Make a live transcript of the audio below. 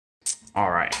All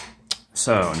right,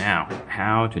 so now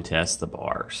how to test the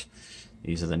bars.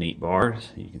 These are the neat bars.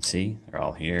 You can see they're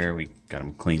all here. We got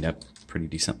them cleaned up pretty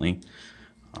decently.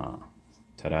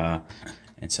 Ta-da.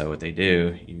 And so what they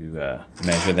do, you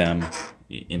measure them,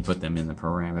 you input them in the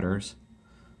parameters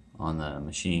on the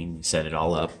machine. You set it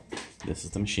all up. This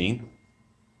is the machine.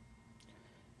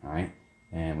 All right,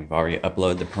 and we've already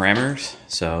uploaded the parameters.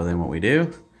 So then what we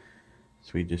do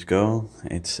is we just go,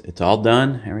 it's all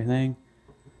done, everything.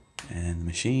 And the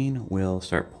machine will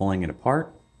start pulling it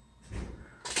apart.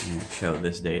 I'm going to show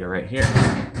this data right here.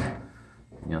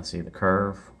 You'll see the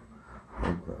curve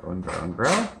will grow and grow and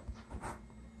grow.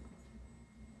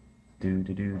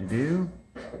 Do.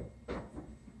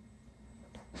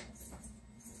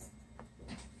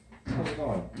 How's it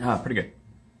going? Pretty good.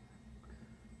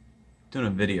 Doing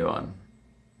a video on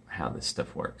how this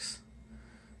stuff works.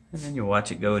 And then you'll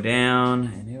watch it go down,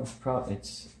 and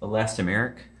it's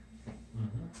elastomeric.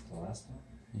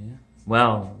 Yeah.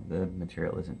 Well, the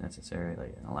material isn't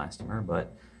necessarily an elastomer,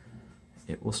 but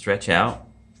it will stretch out.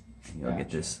 And you'll get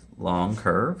this long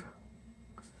curve.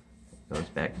 It goes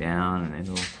back down, and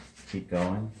it'll keep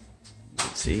going. You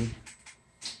can see.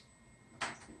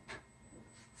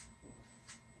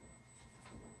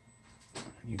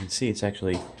 You can see it's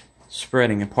actually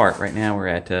spreading apart. Right now we're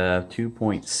at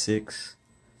 2.6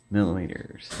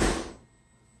 millimeters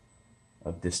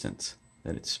of distance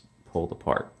that it's pulled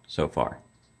apart so far.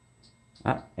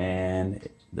 And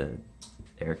there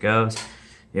it goes.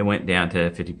 It went down to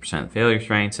 50% failure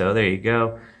strain, so there you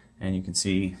go. And you can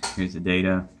see, here's the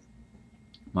data.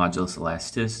 Modulus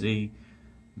elasticity,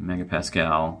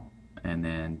 megapascal, and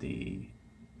then the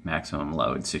maximum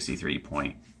load,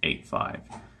 63.85.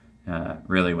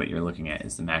 Really what you're looking at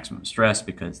is the maximum stress,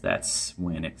 because that's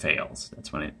when it fails.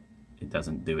 That's when it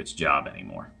doesn't do its job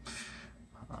anymore.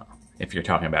 If you're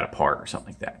talking about a part or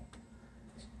something like that.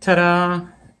 Ta-da!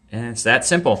 And it's that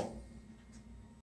simple.